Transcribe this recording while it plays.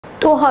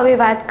તો હવે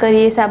વાત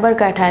કરીએ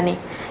સાબરકાંઠાની।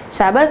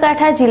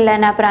 સાબરકાંઠા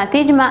જિલ્લાના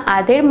પ્રાંતિજમાં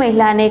આધેડ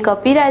મહિલાને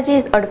કપિરાજે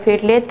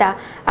અડફેટ લેતા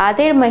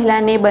આધેડ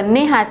મહિલાને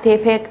બંને હાથે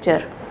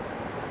ફ્રેક્ચર।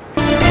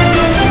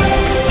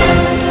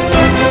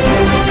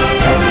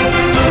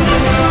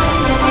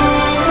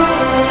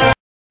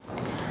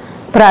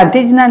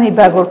 પ્રાંતિજના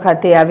નિભાગોળ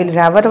ખાતે આવેલ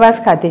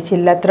રાવરવાસ ખાતે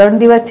છેલ્લા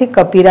 3 દિવસથી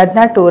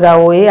કપિરાજના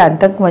ટોળાઓએ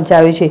આતંક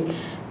મચાવ્યો છે,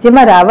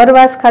 જેમાં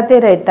રાવરવાસ ખાતે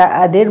રહેતા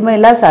આધેડ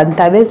મહિલા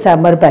શાંતાબેન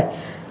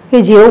સામરભાઈ કે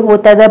જેઓ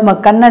પોતાના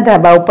મકાનના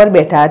ધાબા ઉપર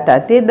બેઠા હતા,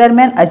 તે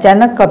દરમિયાન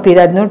અચાનક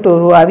કપિરાજનું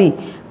ટોળું આવી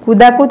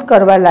કૂદાકૂદ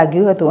કરવા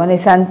લાગ્યું હતું અને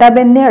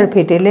શાંતાબેનને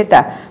અડફેટે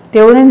લેતા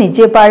તેઓને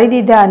નીચે પાડી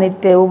દીધા અને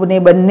તેઓને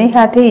બંને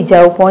હાથે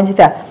ઈજાઓ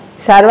પહોંચતા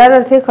સારવાર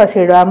અર્થે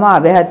ખસેડવામાં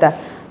આવ્યા હતા।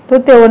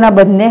 તો તેઓના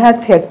બંને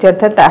હાથ ફ્રેક્ચર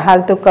થતાં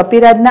હાલ તો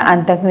કપિરાજના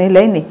આતંકને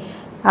લઈને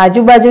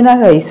આજુબાજુના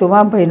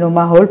રહીશોમાં ભયનો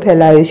માહોલ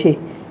ફેલાયો છે।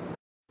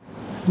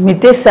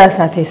 મિતેશ શાહ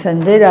સાથે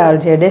સંજય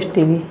રાવળ,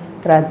 ZSTV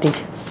પ્રાંતિજ।